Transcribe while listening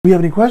Do you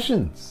have any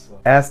questions?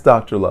 Ask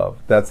Dr.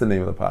 Love. That's the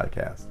name of the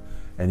podcast.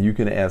 And you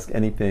can ask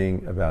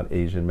anything about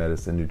Asian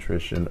medicine,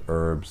 nutrition,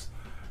 herbs,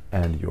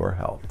 and your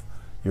health.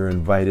 You're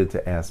invited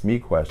to ask me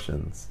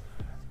questions.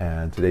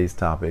 And today's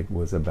topic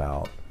was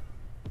about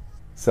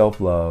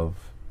self-love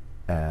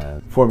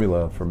and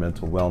formula for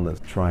mental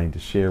wellness, trying to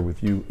share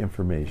with you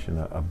information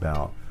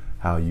about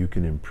how you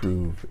can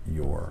improve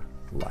your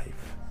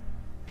life,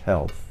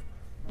 health,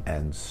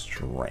 and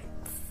strength.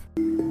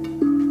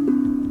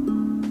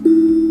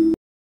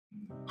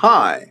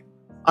 Hi,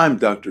 I'm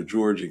Dr.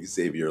 George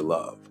Xavier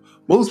Love.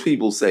 Most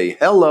people say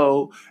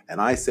hello,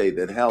 and I say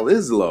that hell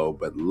is low,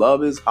 but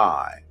love is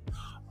high.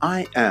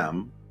 I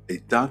am a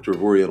doctor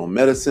of Oriental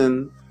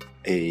medicine,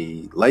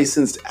 a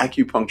licensed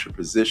acupuncture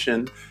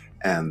physician,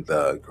 and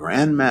the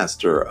Grand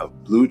Master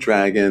of Blue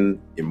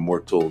Dragon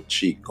Immortal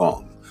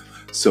Qigong.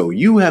 So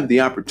you have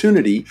the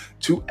opportunity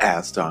to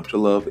ask Dr.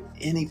 Love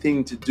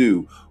anything to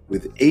do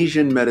with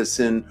Asian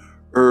medicine,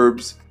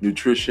 herbs,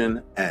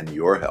 nutrition, and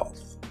your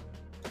health.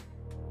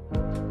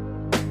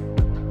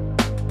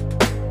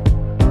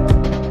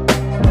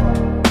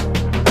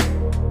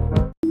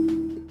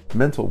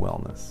 Mental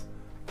wellness,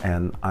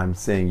 and I'm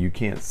saying you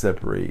can't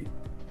separate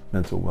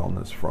mental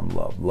wellness from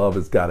love. Love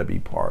has got to be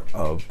part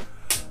of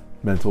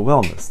mental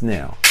wellness.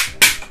 Now,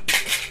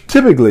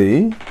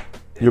 typically,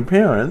 your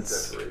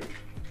parents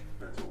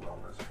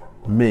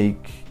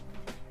make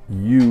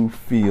you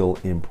feel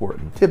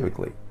important,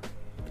 typically,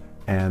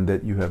 and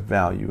that you have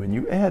value, and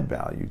you add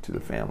value to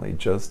the family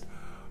just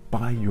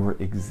by your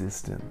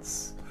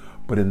existence.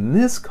 But in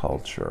this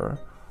culture,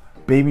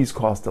 babies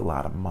cost a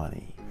lot of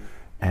money.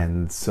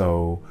 And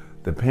so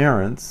the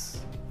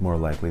parents, more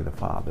likely the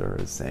father,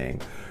 is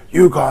saying,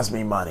 you cost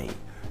me money,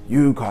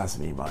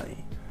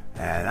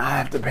 and I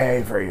have to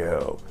pay for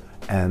you.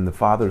 And the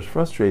father's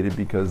frustrated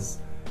because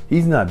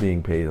he's not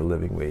being paid a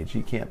living wage.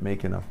 He can't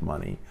make enough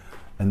money.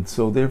 And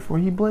so therefore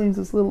he blames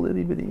this little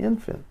itty bitty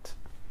infant.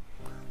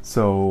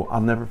 So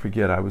I'll never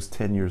forget, I was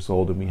 10 years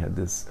old and we had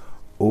this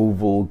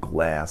oval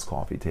glass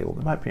coffee table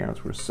that my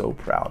parents were so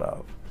proud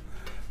of.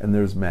 And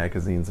there's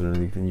magazines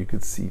underneath and you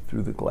could see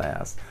through the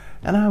glass.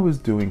 And I was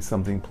doing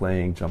something,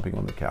 playing, jumping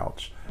on the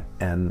couch,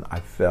 and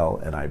I fell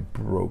and I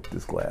broke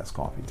this glass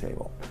coffee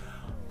table.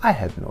 I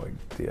had no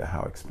idea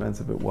how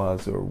expensive it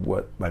was or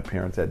what my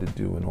parents had to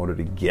do in order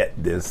to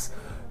get this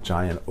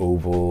giant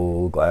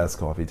oval glass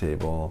coffee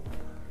table.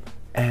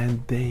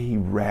 And they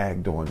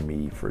ragged on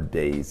me for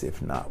days,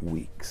 if not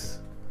weeks.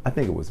 I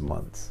think it was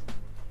months.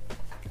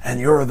 And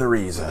you're the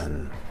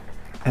reason.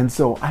 And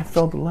so I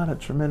felt a lot of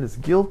tremendous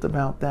guilt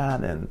about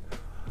that, and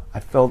I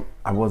felt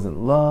I wasn't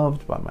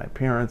loved by my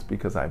parents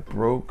because I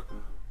broke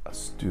a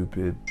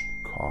stupid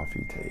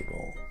coffee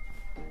table.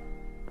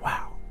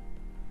 Wow.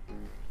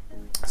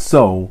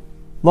 So,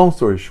 long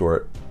story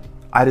short,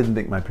 I didn't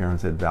think my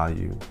parents had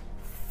value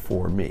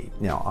for me.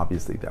 Now,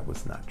 obviously that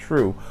was not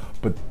true,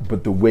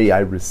 but the way I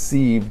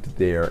received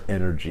their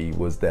energy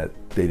was that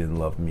they didn't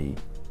love me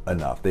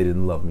enough. They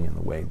didn't love me in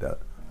the way that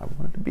I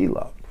wanted to be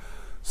loved.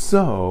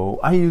 So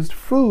I used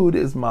food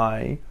as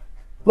my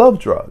love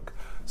drug.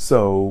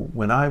 So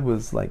when I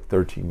was like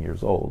 13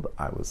 years old,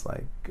 I was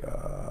like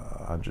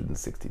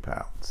 160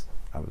 pounds.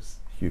 I was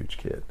a huge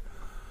kid.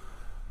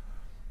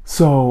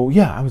 So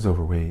yeah, I was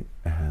overweight,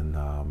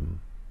 and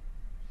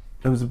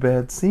it was a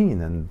bad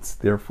scene, and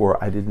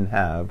therefore I didn't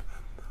have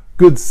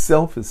good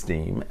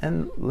self-esteem,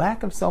 and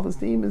lack of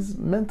self-esteem is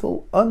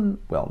mental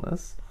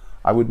unwellness.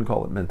 I wouldn't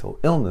call it mental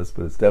illness,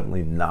 but it's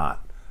definitely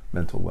not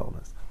mental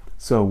wellness.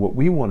 So what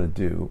we want to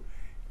do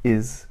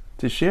is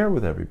to share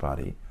with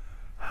everybody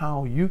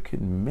how you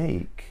can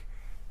make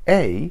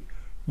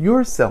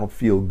yourself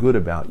feel good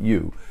about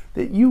you,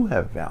 that you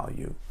have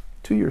value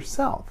to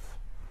yourself.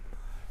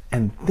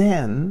 And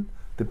then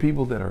the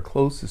people that are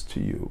closest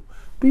to you,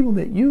 people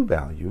that you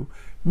value,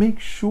 make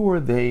sure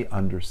they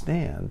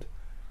understand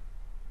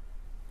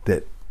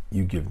that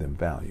you give them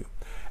value.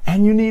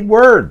 And you need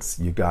words.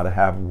 You got to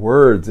have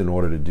words in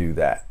order to do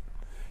that.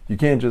 You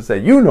can't just say,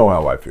 you know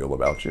how I feel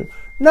about you.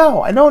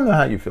 No, I don't know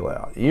how you feel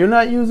about you. You're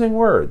not using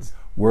words.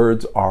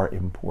 Words are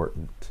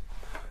important.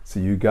 So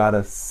you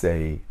gotta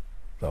say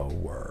the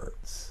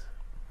words.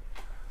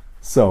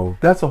 So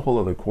that's a whole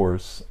other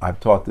course. I've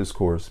taught this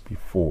course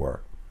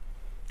before.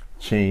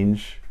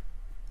 Change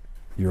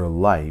your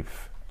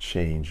life,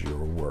 change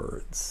your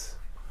words.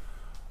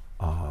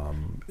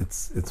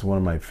 It's one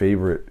of my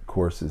favorite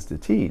courses to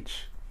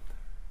teach.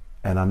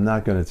 And I'm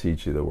not going to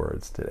teach you the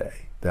words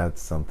today. That's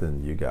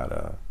something you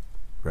gotta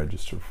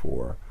register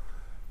for,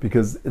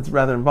 because it's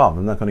rather involved.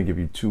 I'm not going to give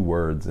you 2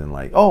 words and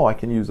like, oh, I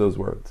can use those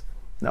words.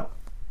 No.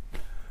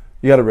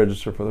 You got to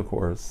register for the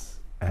course,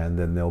 and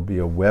then there'll be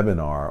a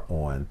webinar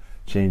on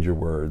change your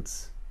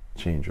words,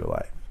 change your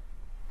life.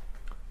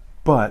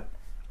 But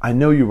I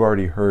know you've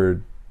already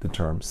heard the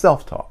term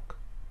self-talk.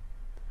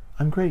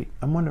 I'm great.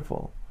 I'm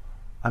wonderful.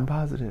 I'm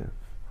positive.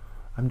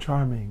 I'm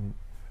charming.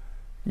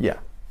 Yeah,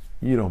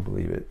 you don't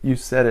believe it. You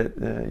said it,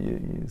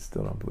 you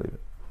still don't believe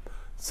it.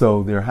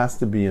 So there has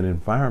to be an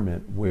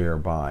environment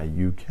whereby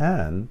you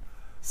can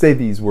say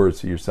these words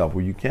to yourself,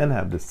 where you can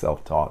have this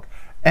self-talk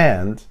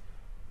And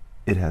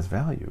it has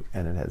value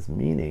and it has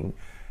meaning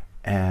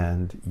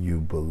and you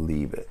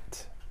believe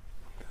it.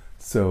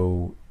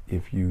 So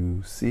if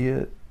you see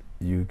it,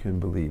 you can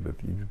believe it.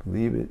 If you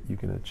believe it, you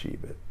can achieve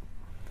it.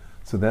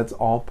 So that's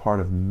all part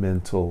of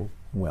mental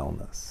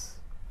wellness.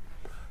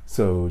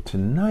 So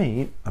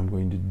tonight I'm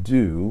going to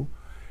do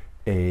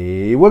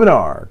a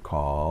webinar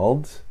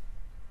called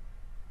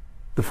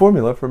The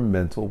Formula for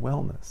Mental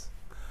Wellness.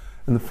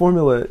 And the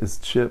formula is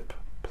chip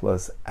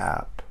plus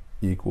app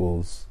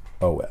equals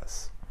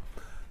OS.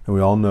 And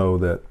we all know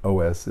that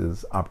OS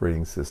is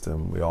operating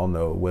system. We all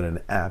know what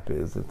an app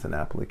is. It's an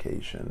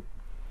application.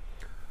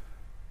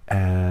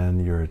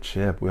 And you're a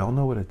chip. We all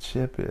know what a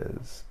chip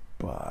is,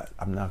 but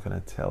I'm not going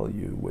to tell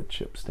you what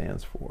chip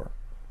stands for.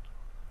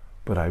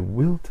 But I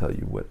will tell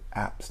you what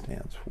app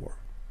stands for.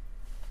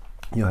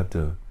 You'll have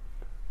to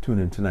tune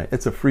in tonight.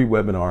 It's a free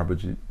webinar,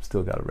 but you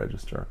still got to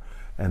register.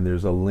 And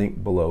there's a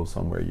link below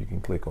somewhere. You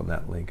can click on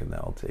that link and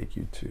that'll take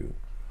you to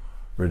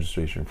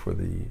registration for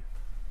the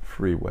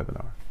free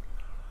webinar.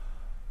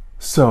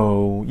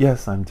 So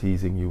yes, I'm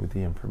teasing you with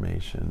the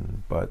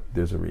information, but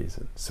there's a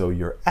reason. So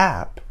your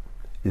app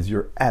is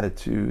your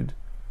attitude,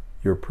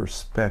 your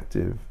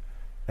perspective,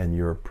 and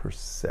your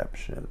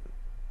perception.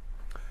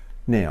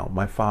 Now,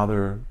 my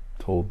father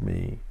told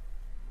me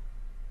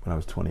when I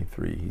was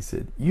 23, he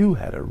said, "You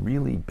had a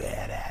really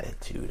bad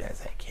attitude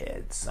as a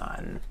kid,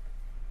 son.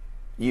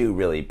 You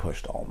really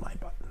pushed all my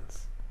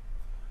buttons."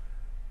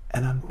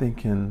 And I'm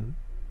thinking,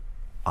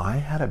 I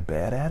had a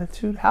bad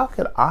attitude? How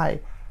could I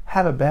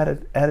have a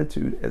bad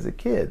attitude as a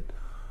kid?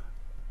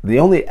 The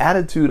only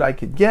attitude I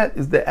could get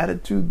is the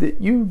attitude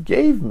that you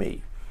gave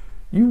me.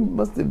 You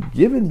must have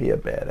given me a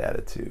bad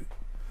attitude.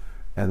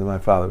 And then my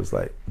father was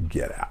like,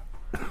 "Get out."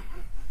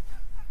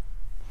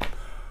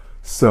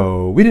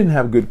 So we didn't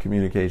have good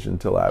communication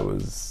until I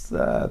was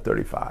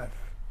 35.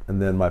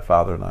 And then my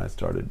father and I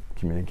started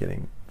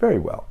communicating very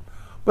well.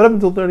 But up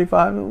until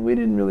 35, we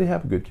didn't really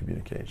have good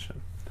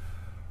communication.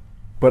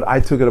 But I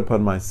took it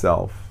upon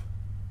myself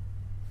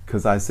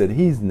because I said,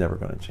 he's never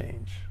going to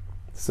change.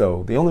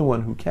 So the only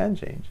one who can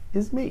change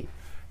is me.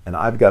 And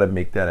I've got to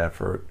make that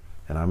effort.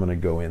 And I'm going to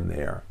go in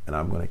there and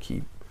I'm going to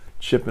keep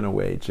chipping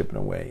away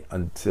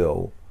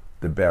until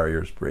the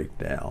barriers break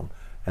down.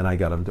 And I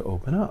got them to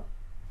open up.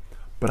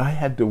 But I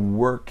had to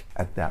work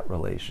at that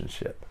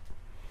relationship.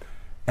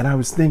 And I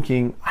was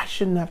thinking, I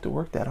shouldn't have to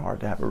work that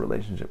hard to have a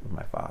relationship with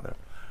my father.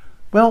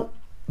 Well,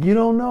 you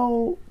don't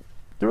know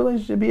the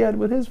relationship he had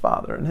with his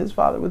father and his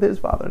father with his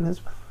father and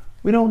his.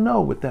 We don't know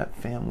what that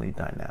family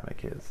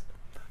dynamic is.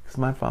 Because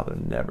my father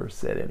never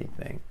said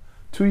anything.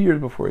 2 years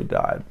before he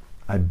died,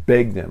 I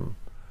begged him,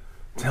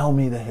 tell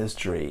me the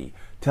history.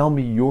 Tell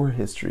me your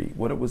history,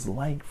 what it was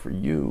like for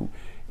you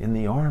in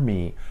the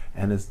Army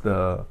and as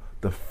the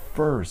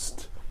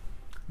first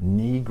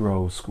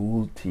Negro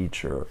school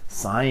teacher,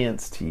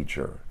 science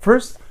teacher,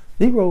 first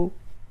Negro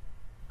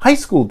high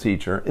school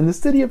teacher in the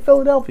city of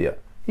Philadelphia.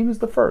 He was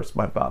the first.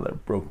 My father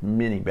broke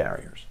many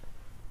barriers.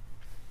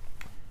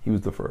 He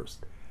was the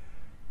first.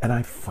 And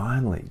I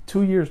finally,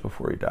 2 years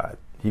before he died,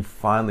 he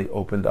finally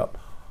opened up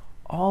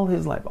all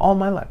his life, all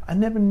my life. I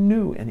never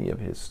knew any of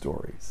his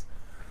stories.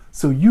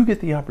 So you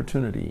get the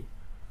opportunity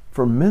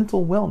for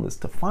mental wellness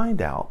to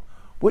find out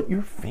what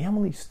your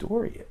family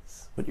story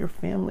is, what your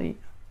family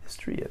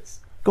history is.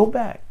 Go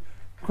back,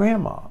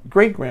 grandma,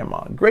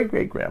 great-grandma,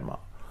 great-great-grandma.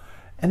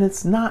 And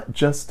it's not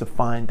just to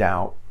find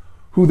out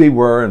who they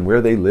were and where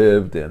they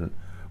lived and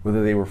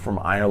whether they were from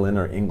Ireland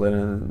or England.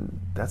 And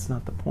that's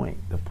not the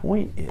point. The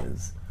point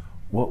is,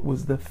 what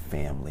was the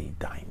family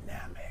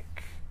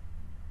dynamic?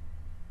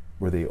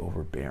 Were they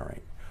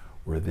overbearing?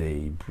 Were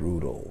they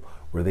brutal?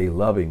 Were they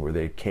loving? Were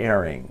they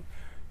caring?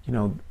 You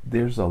know,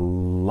 there's a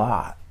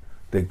lot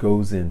that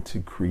goes into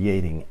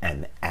creating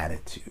an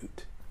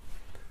attitude.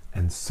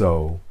 And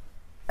so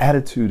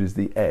attitude is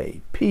the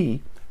A.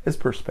 P is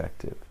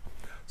perspective.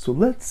 So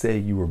let's say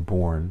you were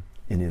born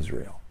in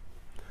Israel.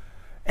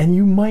 And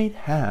you might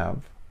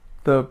have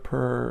the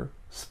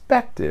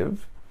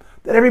perspective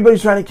that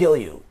everybody's trying to kill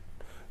you,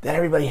 that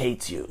everybody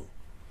hates you,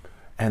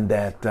 and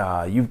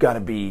that you've got to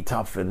be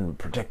tough and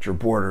protect your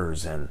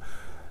borders, and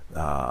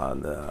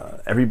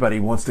everybody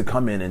wants to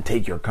come in and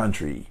take your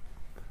country.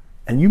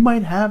 And you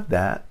might have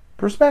that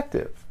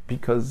perspective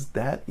because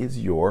that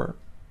is your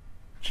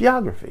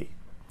geography.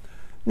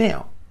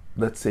 Now,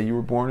 let's say you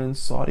were born in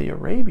Saudi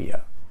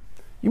Arabia.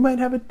 You might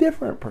have a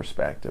different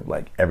perspective,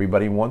 like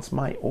everybody wants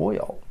my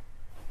oil.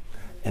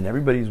 And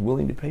everybody's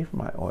willing to pay for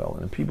my oil.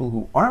 And the people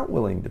who aren't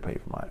willing to pay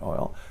for my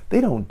oil,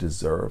 they don't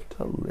deserve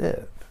to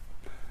live.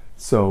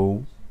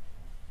 So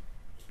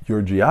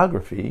your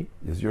geography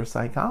is your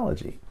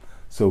psychology.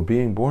 So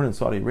being born in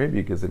Saudi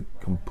Arabia gives a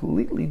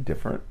completely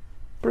different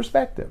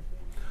perspective.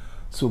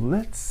 So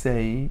let's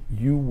say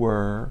you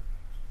were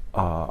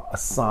a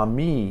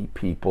Sami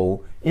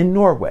people in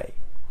Norway.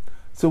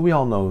 So we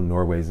all know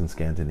Norway's in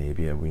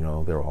Scandinavia. We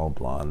know they're all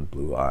blonde,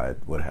 blue-eyed,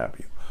 what have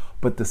you.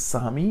 But the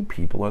Sami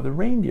people are the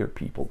reindeer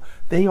people.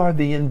 They are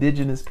the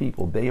indigenous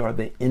people. They are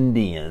the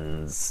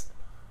Indians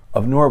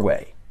of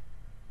Norway.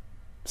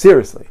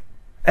 Seriously.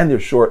 And they're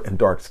short and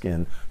dark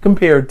skinned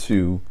compared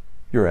to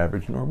your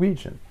average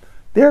Norwegian.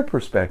 Their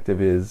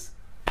perspective is,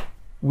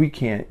 we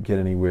can't get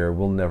anywhere,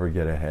 we'll never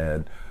get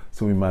ahead,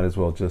 so we might as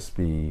well just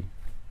be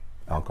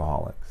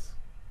alcoholics.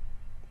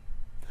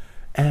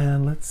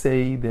 And let's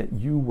say that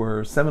you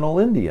were Seminole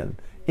Indian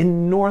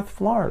in North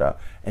Florida,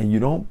 and you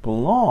don't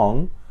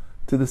belong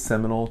to the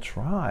Seminole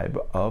tribe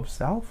of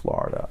South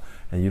Florida,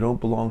 and you don't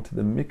belong to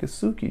the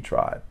Miccosukee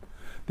tribe.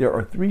 There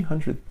are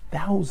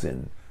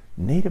 300,000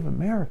 Native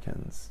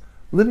Americans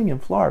living in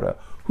Florida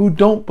who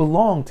don't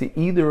belong to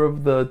either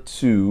of the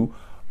two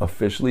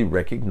officially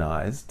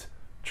recognized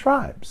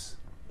tribes.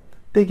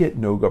 They get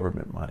no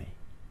government money.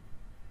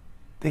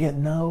 They get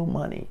no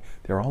money.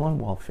 They're all on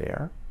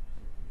welfare,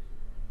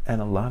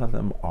 and a lot of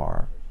them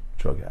are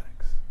drug addicts.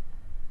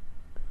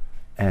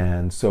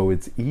 And so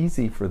it's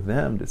easy for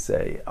them to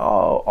say,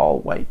 oh, all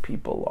white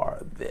people are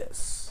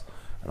this,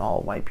 and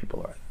all white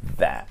people are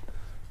that,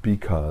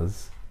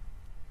 because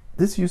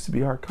this used to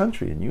be our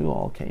country, and you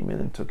all came in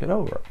and took it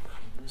over.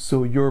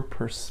 So your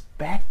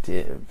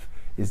perspective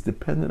is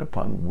dependent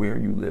upon where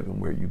you live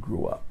and where you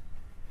grew up.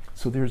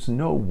 So there's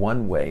no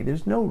one way,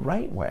 there's no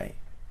right way.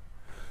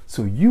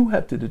 So you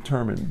have to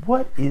determine,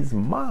 what is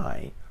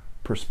my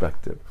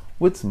perspective?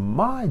 What's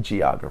my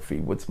geography?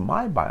 What's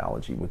my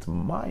biology? What's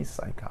my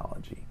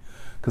psychology?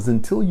 Because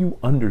until you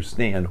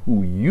understand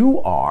who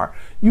you are,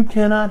 you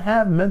cannot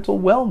have mental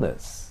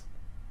wellness.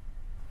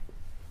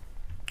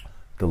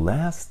 The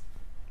last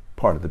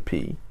part of the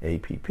P,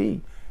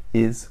 APP,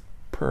 is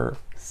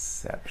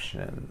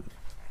perception.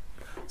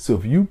 So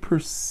if you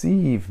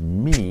perceive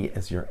me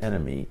as your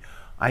enemy,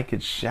 I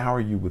could shower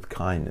you with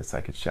kindness,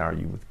 I could shower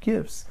you with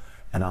gifts,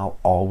 and I'll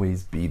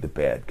always be the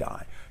bad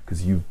guy,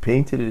 because you've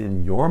painted it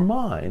in your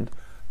mind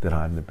that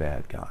I'm the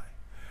bad guy.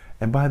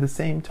 And by the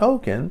same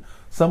token,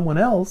 someone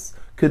else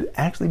could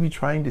actually be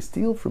trying to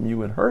steal from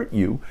you and hurt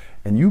you,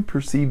 and you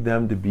perceive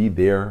them to be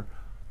their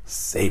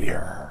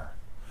savior.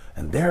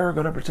 And they're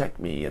going to protect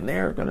me, and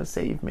they're going to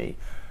save me.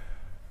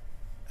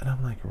 And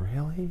I'm like,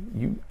 really?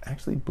 You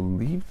actually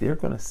believe they're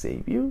going to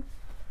save you?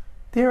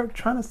 They're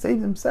trying to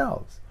save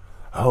themselves.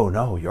 Oh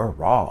no, you're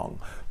wrong.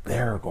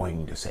 They're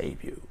going to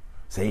save you.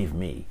 Save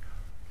me.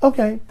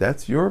 Okay,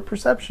 that's your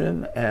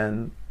perception,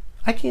 and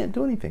I can't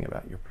do anything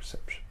about your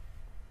perception.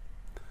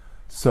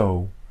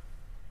 So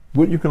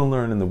what you're going to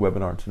learn in the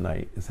webinar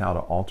tonight is how to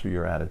alter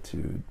your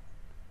attitude,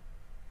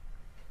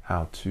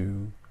 how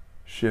to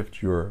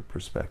shift your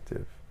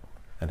perspective,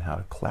 and how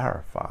to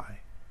clarify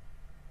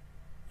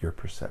your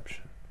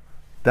perception.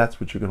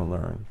 That's what you're going to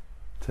learn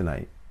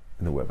tonight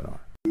in the webinar.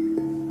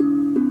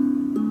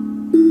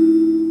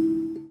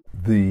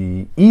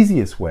 The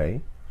easiest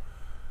way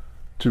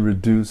to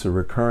reduce a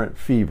recurrent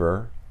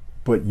fever,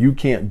 but you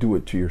can't do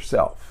it to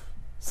yourself.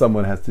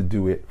 Someone has to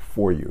do it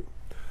for you.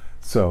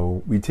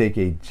 So we take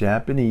a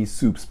Japanese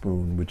soup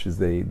spoon, which is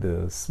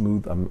the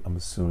smooth, I'm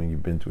assuming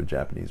you've been to a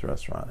Japanese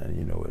restaurant and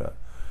you know what a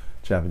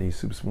Japanese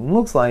soup spoon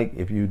looks like.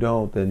 If you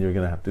don't, then you're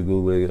going to have to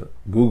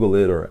Google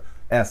it or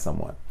ask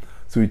someone.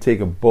 So you take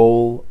a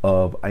bowl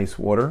of ice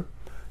water,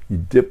 you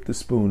dip the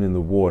spoon in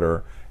the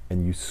water,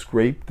 and you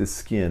scrape the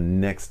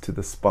skin next to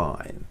the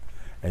spine.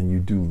 And you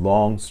do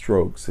long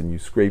strokes, and you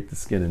scrape the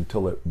skin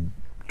until it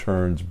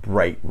turns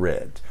bright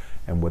red.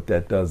 And what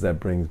that does, that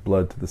brings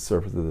blood to the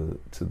surface of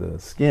the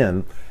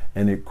skin,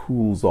 and it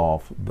cools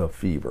off the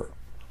fever.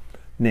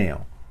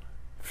 Now,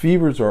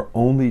 fevers are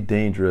only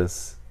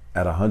dangerous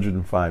at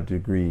 105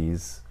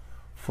 degrees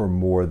for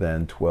more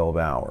than 12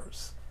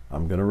 hours.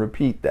 I'm going to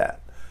repeat that.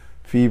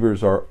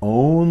 Fevers are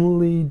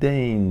only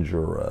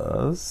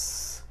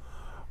dangerous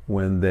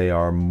when they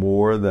are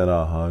more than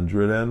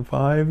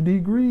 105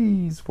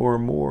 degrees for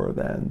more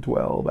than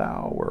 12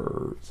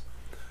 hours.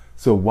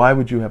 So why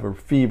would you have a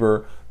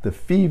fever? The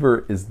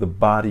fever is the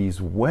body's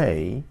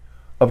way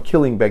of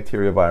killing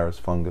bacteria, virus,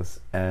 fungus,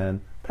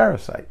 and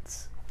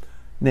parasites.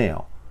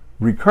 Now,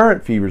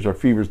 recurrent fevers are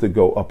fevers that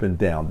go up and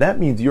down. That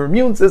means your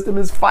immune system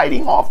is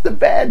fighting off the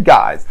bad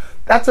guys.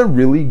 That's a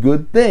really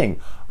good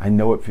thing. I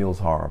know it feels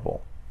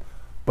horrible.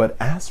 But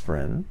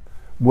aspirin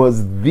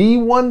was the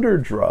wonder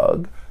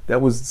drug that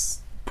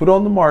was put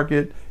on the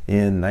market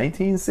in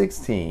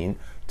 1916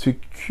 to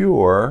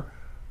cure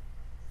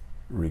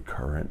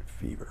recurrent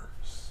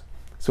fevers.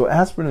 So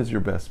aspirin is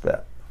your best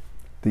bet.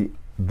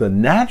 The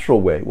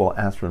natural way, well,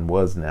 aspirin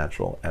was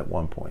natural at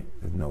one point.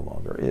 It no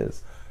longer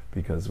is,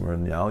 because we're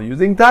now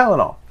using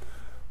Tylenol.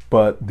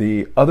 But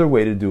the other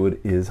way to do it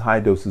is high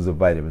doses of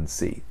vitamin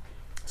C.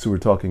 So we're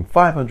talking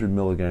 500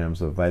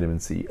 milligrams of vitamin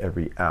C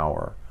every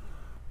hour.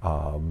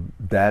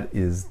 That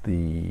is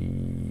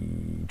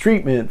the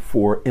treatment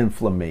for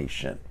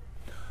inflammation.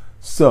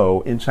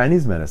 So in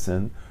Chinese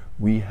medicine,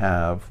 we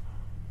have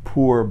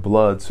poor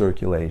blood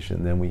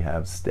circulation, then we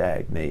have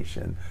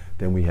stagnation,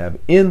 then we have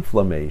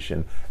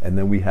inflammation, and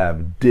then we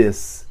have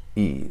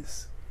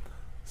dis-ease.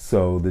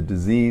 So the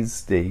disease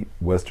state,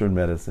 Western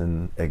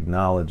medicine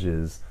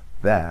acknowledges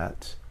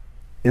that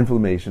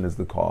inflammation is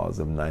the cause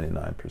of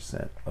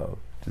 99% of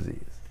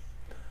disease.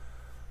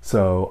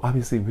 So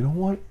obviously we don't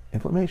want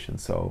inflammation.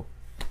 So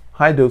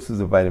high doses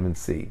of vitamin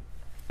C,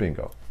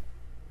 Bingo.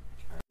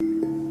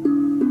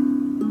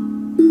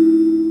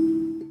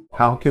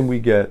 How can we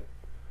get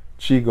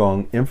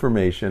Qigong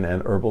information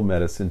and herbal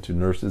medicine to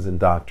nurses and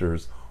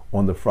doctors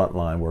on the front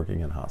line working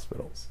in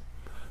hospitals?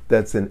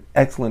 That's an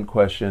excellent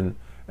question,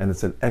 and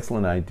it's an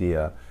excellent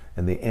idea.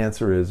 And the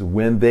answer is,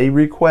 when they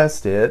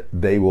request it,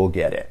 they will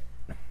get it.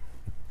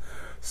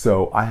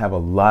 So I have a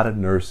lot of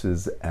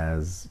nurses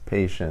as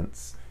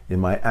patients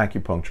in my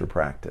acupuncture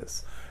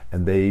practice,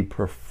 and they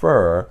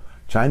prefer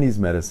Chinese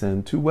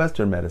medicine to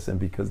Western medicine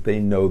because they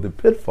know the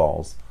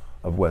pitfalls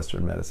of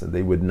Western medicine.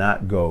 They would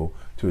not go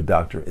to a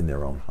doctor in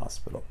their own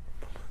hospital.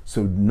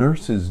 So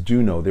nurses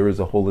do know. There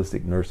is a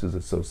Holistic Nurses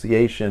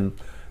Association.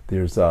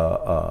 There's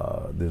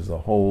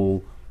a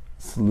whole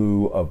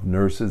slew of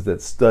nurses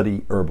that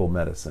study herbal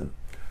medicine.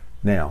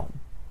 Now,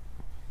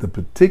 the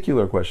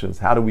particular question is,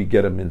 how do we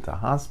get them into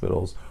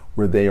hospitals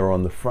where they are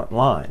on the front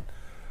line?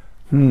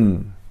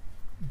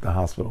 The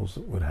hospitals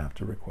would have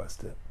to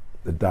request it.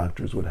 The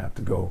doctors would have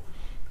to go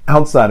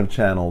outside of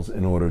channels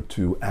in order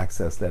to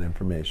access that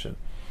information.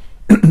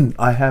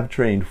 I have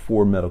trained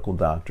 4 medical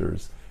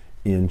doctors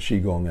in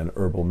Qigong and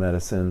herbal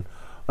medicine.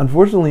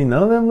 Unfortunately,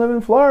 none of them live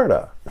in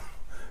Florida.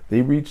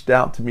 They reached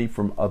out to me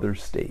from other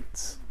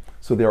states.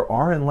 So there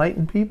are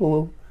enlightened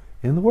people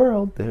in the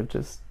world. They're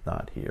just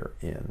not here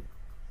in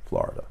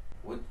Florida.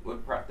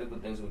 What practical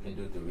things we can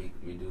do to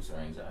reduce our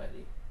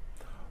anxiety?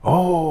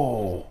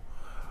 Oh,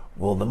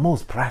 well, the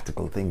most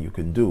practical thing you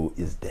can do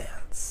is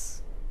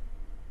dance.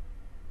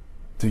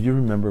 Do you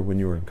remember when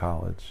you were in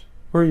college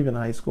or even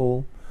high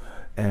school,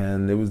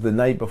 and it was the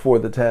night before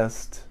the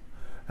test,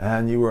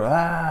 and you were,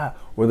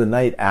 or the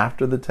night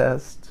after the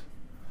test?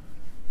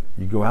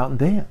 You go out and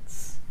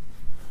dance.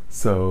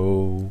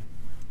 So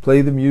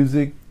play the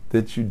music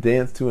that you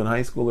danced to in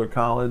high school or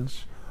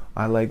college.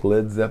 I like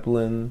Led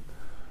Zeppelin.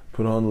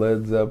 Put on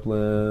Led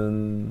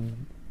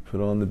Zeppelin, put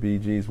on the Bee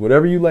Gees,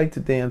 whatever you like to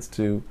dance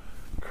to,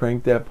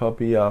 crank that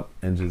puppy up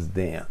and just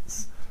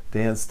dance.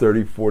 Dance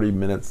 30, 40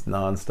 minutes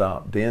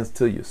nonstop. Dance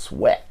till you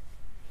sweat.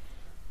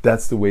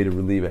 That's the way to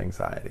relieve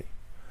anxiety.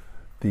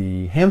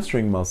 The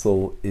hamstring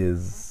muscle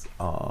is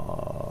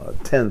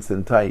tense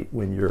and tight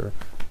when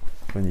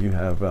you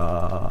have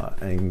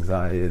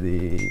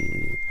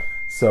anxiety.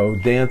 So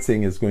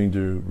dancing is going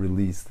to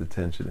release the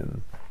tension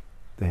in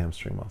the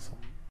hamstring muscle.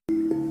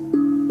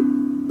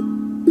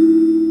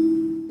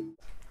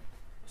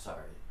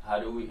 How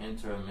do we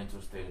enter a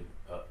mental state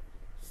of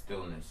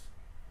stillness?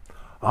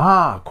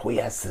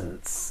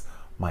 Quiescence,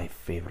 my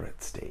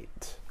favorite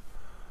state.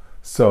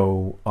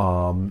 So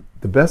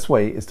the best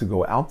way is to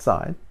go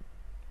outside,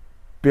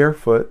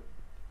 barefoot,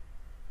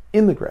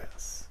 in the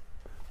grass.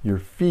 Your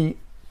feet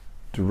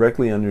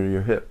directly under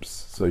your hips,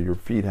 so your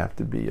feet have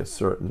to be a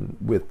certain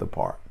width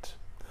apart.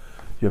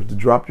 You have to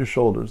drop your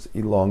shoulders,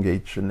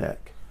 elongate your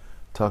neck,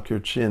 tuck your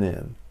chin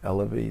in,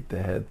 elevate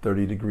the head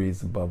 30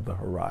 degrees above the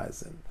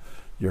horizon.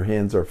 Your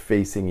hands are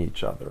facing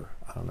each other.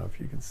 I don't know if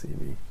you can see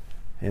me.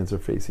 Hands are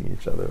facing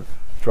each other.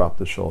 Drop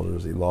the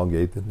shoulders,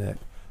 elongate the neck,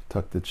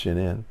 tuck the chin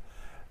in.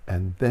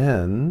 And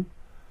then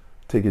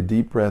take a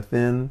deep breath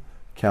in,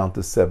 count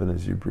to 7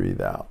 as you breathe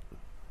out.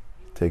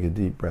 Take a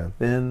deep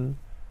breath in,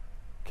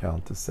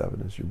 count to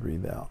 7 as you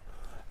breathe out.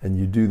 And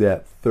you do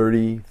that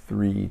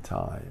 33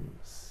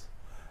 times.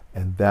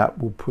 And that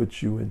will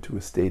put you into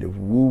a state of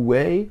Wu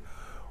Wei,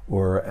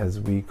 or as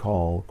we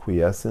call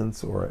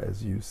quiescence, or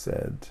as you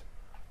said,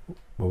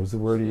 what was the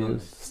word you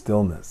used?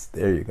 Stillness.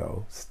 There you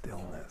go.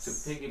 Stillness. To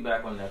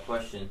piggyback on that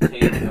question,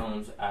 Tate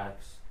Jones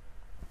asks,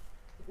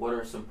 what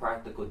are some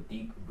practical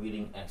deep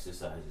breathing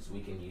exercises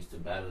we can use to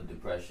battle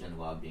depression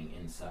while being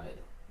inside?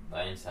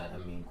 By inside, I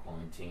mean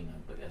quarantine,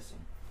 I'm guessing.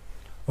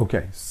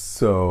 Okay,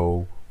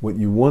 so what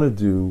you want to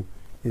do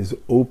is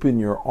open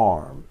your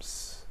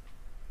arms.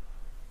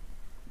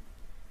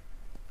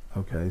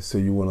 Okay, so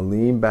you want to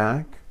lean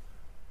back,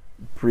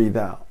 breathe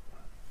out.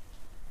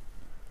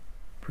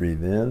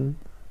 Breathe in.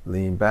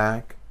 Lean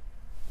back,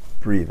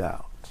 breathe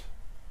out.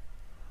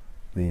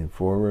 Lean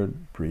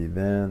forward, breathe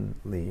in,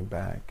 lean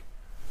back,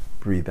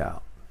 breathe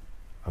out.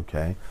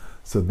 Okay?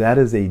 So that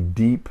is a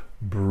deep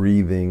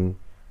breathing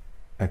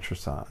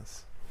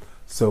exercise.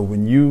 So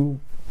when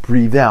you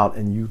breathe out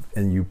and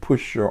you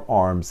push your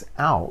arms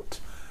out,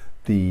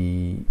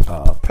 the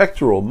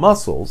pectoral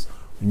muscles,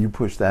 when you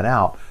push that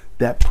out,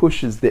 that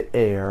pushes the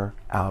air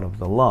out of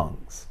the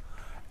lungs.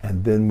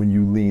 And then when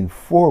you lean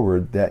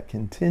forward, that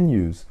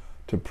continues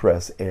to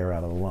press air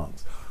out of the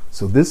lungs.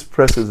 So this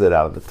presses it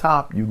out of the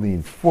top. You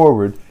lean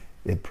forward,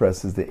 it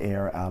presses the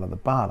air out of the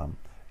bottom.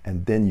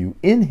 And then you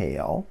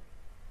inhale,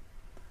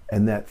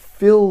 and that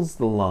fills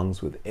the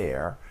lungs with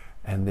air.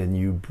 And then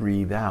you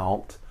breathe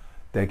out,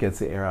 that gets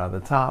the air out of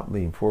the top.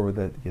 Lean forward,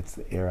 that gets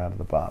the air out of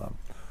the bottom.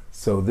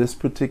 So this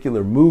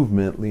particular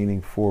movement,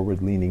 leaning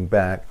forward, leaning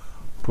back,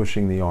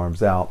 pushing the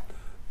arms out,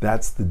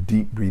 that's the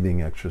deep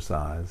breathing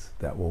exercise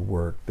that will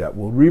work, that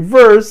will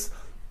reverse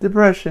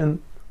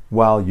depression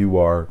while you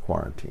are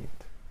quarantined.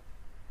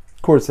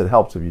 Of course, it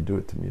helps if you do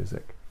it to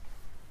music.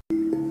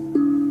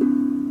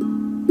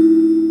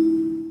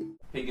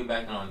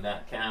 Piggybacking on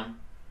that, Cam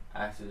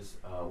asks us,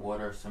 what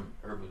are some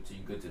herbal tea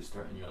good to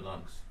start in your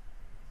lungs?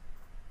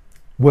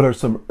 What are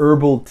some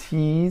herbal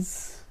teas?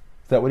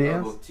 Is that what he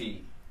Herbal asked?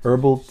 tea.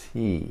 Herbal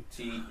tea.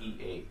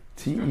 TEA.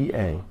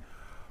 TEA.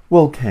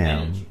 Well, Cam.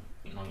 Energy.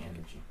 Lung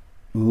energy.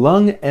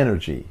 Lung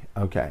energy.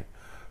 Okay.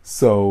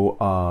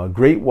 So,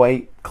 Great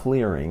White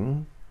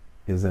Clearing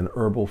is an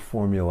herbal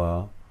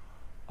formula.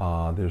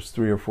 There's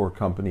 3 or 4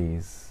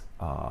 companies.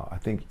 I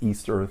think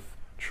East Earth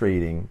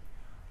Trading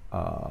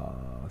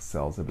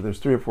sells it, but there's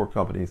 3 or 4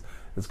 companies.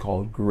 It's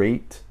called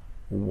Great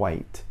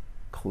White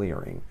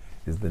Clearing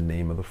is the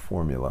name of the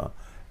formula,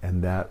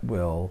 and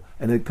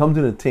and it comes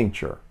in a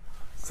tincture,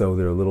 so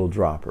they're little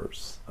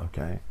droppers.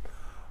 Okay.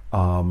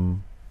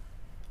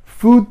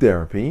 Food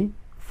therapy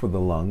for the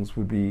lungs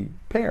would be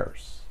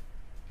pears.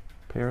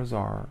 Pears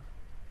are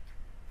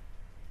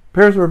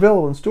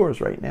available in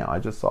stores right now. I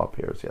just saw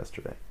pears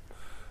yesterday.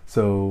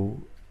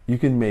 So you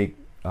can make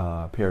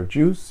pear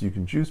juice. You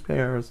can juice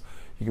pears.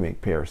 You can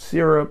make pear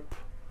syrup.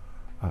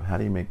 How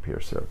do you make pear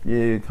syrup?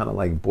 You kind of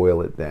like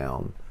boil it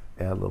down,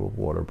 add a little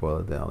water, boil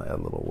it down, add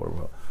a little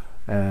water,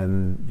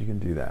 and you can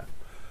do that.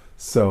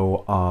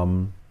 So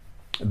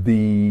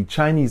the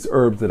Chinese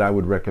herbs that I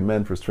would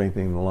recommend for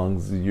strengthening the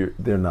lungs,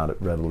 they're not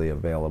readily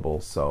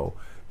available. So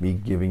me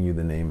giving you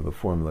the name of the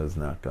formula is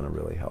not going to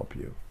really help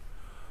you.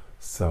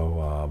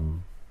 So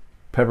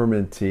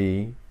peppermint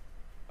tea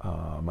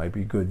might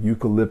be good.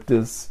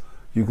 Eucalyptus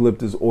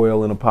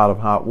oil in a pot of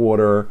hot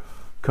water.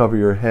 Cover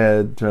your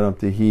head, turn up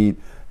the heat,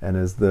 and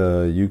as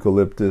the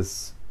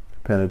eucalyptus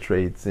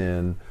penetrates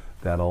in,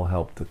 that'll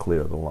help to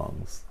clear the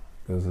lungs.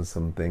 Those are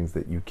some things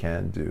that you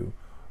can do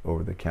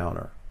over the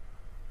counter.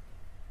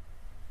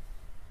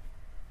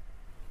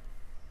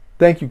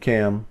 Thank you,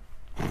 Cam.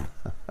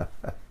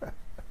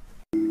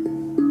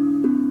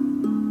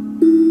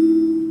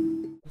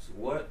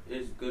 What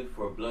is good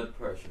for blood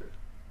pressure?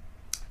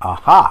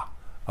 Aha!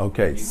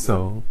 Okay,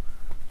 so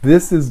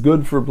this is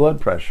good for blood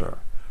pressure.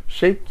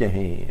 Shake your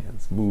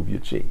hands, move your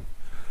chi.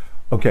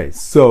 Okay,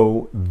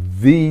 so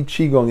the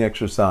Qigong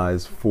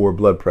exercise for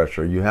blood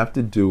pressure, you have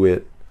to do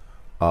it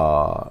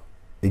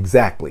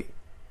exactly.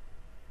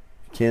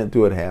 You can't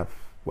do it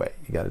halfway.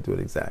 You got to do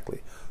it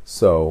exactly.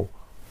 So,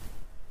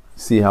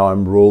 see how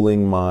I'm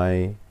rolling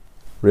my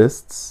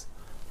wrists?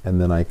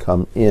 And then I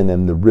come in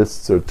and the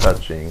wrists are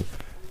touching.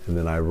 And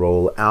then I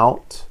roll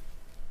out.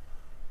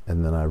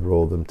 And then I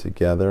roll them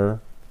together.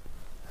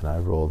 And I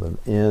roll them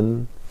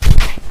in.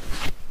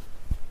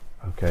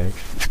 Okay,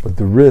 but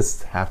the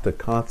wrists have to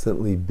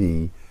constantly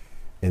be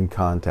in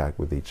contact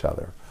with each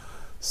other.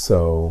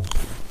 So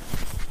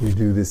we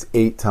do this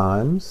 8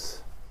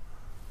 times.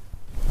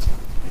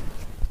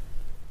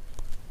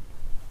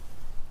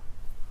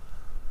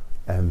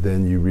 And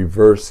then you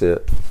reverse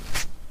it.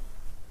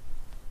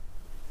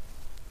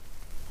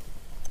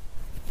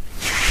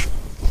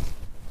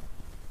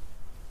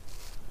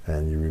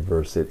 And you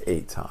reverse it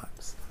 8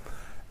 times.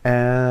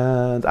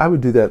 And I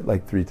would do that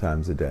like 3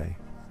 times a day.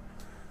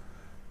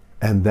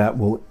 And that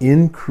will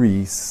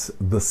increase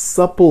the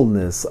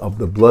suppleness of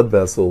the blood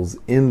vessels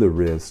in the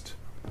wrist,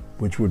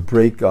 which would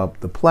break up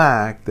the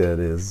plaque that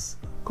is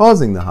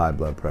causing the high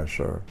blood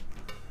pressure,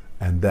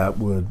 and that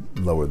would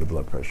lower the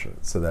blood pressure.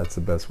 So that's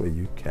the best way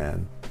you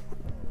can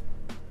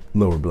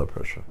lower blood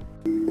pressure.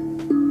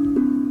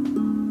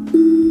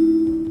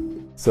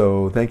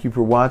 So thank you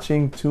for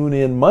watching. Tune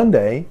in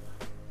Monday,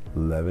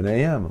 11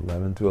 a.m.,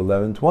 11 to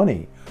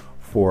 11:20.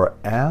 For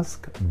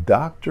Ask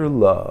Dr.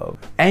 Love.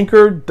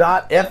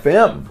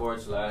 Anchor.fm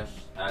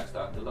 /Ask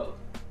Dr. Love.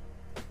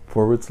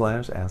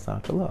 /Ask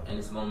Dr. Love. And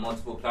it's on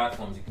multiple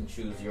platforms. You can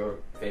choose your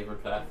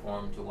favorite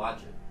platform to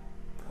watch it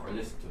or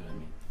listen to it, I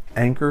mean.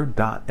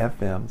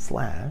 Anchor.fm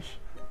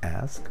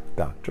 /Ask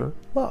Dr.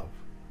 Love.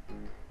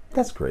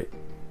 That's great.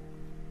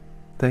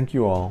 Thank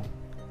you all.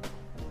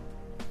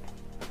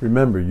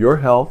 Remember, your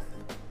health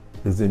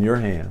is in your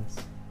hands.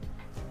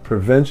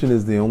 Prevention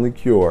is the only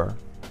cure.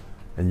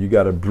 And you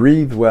got to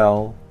breathe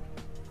well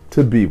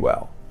to be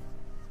well.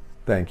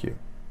 Thank you.